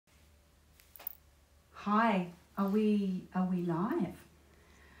Hi, are we live?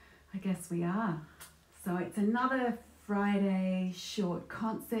 I guess we are. So it's another Friday short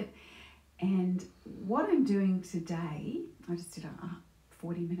concert, and what I'm doing today, I just did a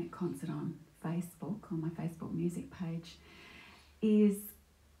 40-minute concert on Facebook, on my Facebook music page, is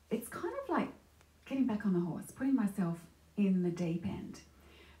it's kind of like getting back on the horse, putting myself in the deep end,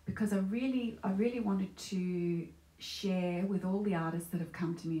 because I really wanted to share with all the artists that have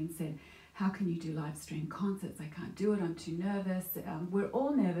come to me and said, how can you do live stream concerts? I can't do it, I'm too nervous. We're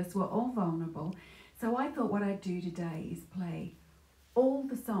all nervous, we're all vulnerable. So I thought what I'd do today is play all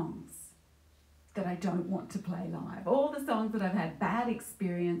the songs that I don't want to play live, all the songs that I've had bad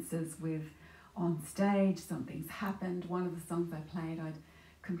experiences with on stage. Something's happened. One of the songs I played, I'd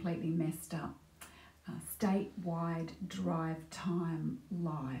completely messed up. Statewide drive time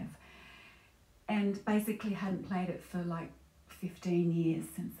live. And basically hadn't played it for like 15 years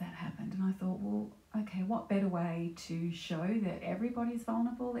since that happened. And I thought, well, okay, what better way to show that everybody's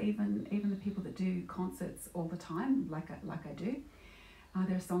vulnerable, even the people that do concerts all the time, like I do.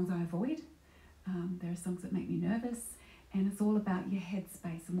 There are songs I avoid. There are songs that make me nervous. And it's all about your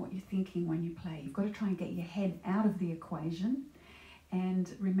headspace and what you're thinking when you play. You've got to try and get your head out of the equation and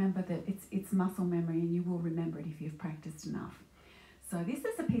remember that it's muscle memory, and you will remember it if you've practiced enough. So this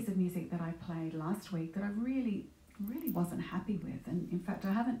is a piece of music that I played last week that I really wasn't happy with. And in fact,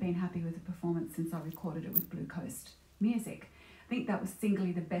 I haven't been happy with the performance since I recorded it with Blue Coast Music. I think that was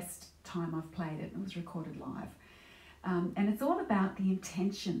singly the best time I've played it. It was recorded live. And it's all about the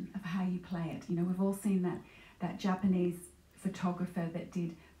intention of how you play it. You know, we've all seen that Japanese photographer that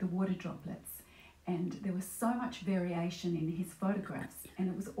did the water droplets. And there was so much variation in his photographs. And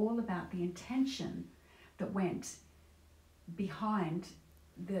it was all about the intention that went behind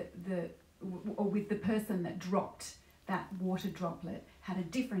or with the person that dropped that water droplet, had a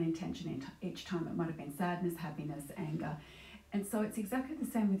different intention each time. It might have been sadness, happiness, anger. And so it's exactly the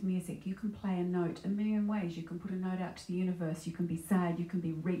same with music. You can play a note a million ways. You can put a note out to the universe. You can be sad, you can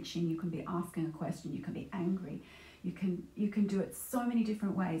be reaching, you can be asking a question, you can be angry. You can do it so many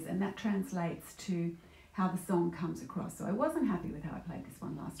different ways, and that translates to how the song comes across. So I wasn't happy with how I played this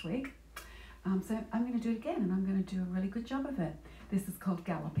one last week. So I'm going to do it again, and I'm going to do a really good job of it. This is called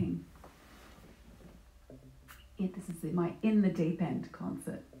Galloping. This is my In the Deep End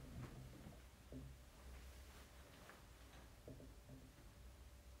concert.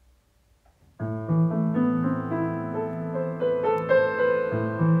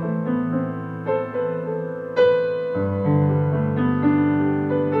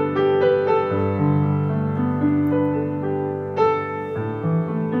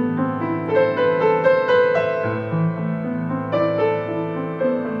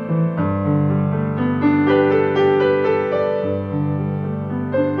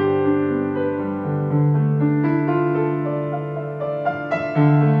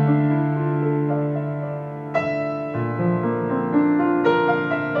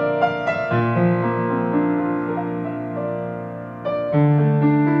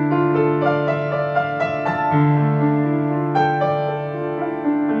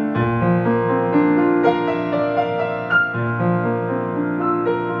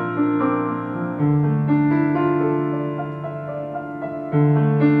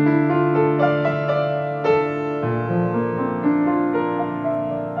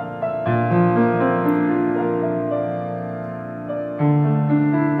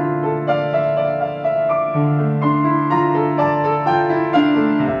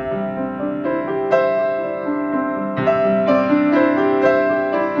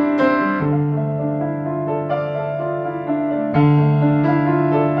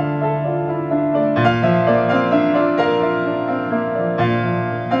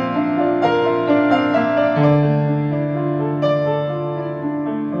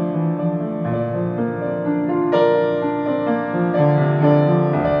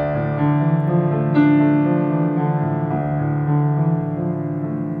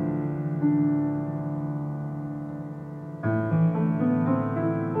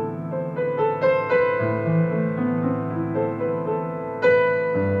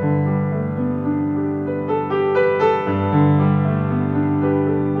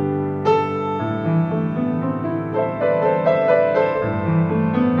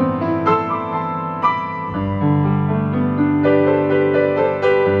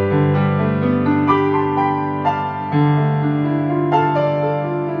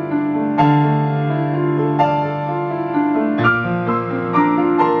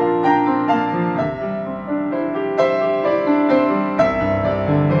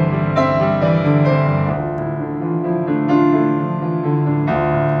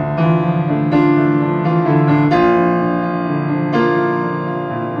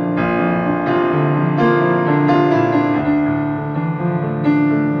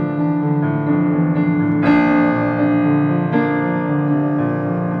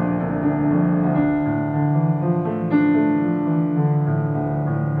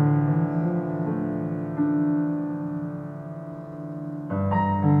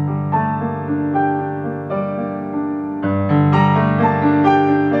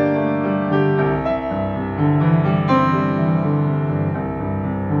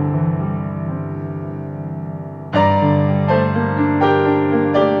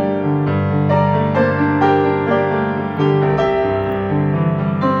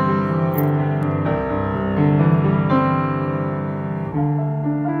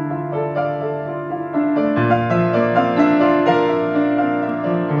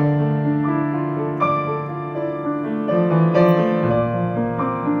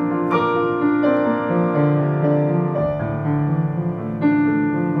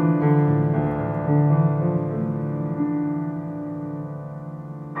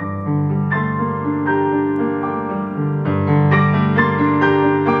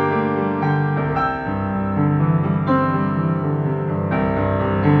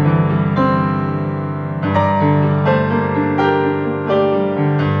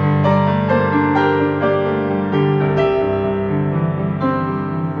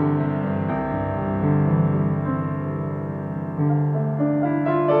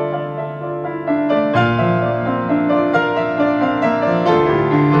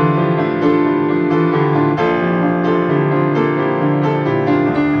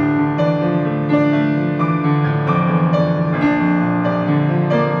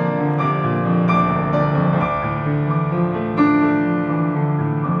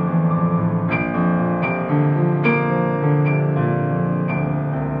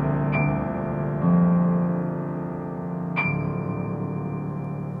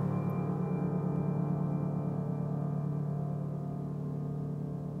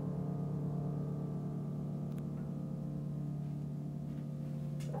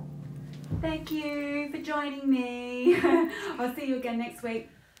 Thank you for joining me. I'll see you again next week.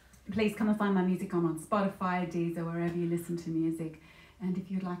 Please come and find my music on Spotify, Deezer, wherever you listen to music. And if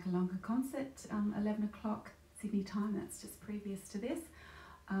you'd like a longer concert, 11 o'clock Sydney time, that's just previous to this.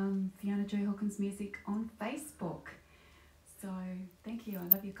 Fiona Joy Hawkins Music on Facebook. So thank you.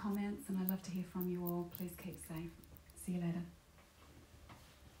 I love your comments and I love to hear from you all. Please keep safe. See you later.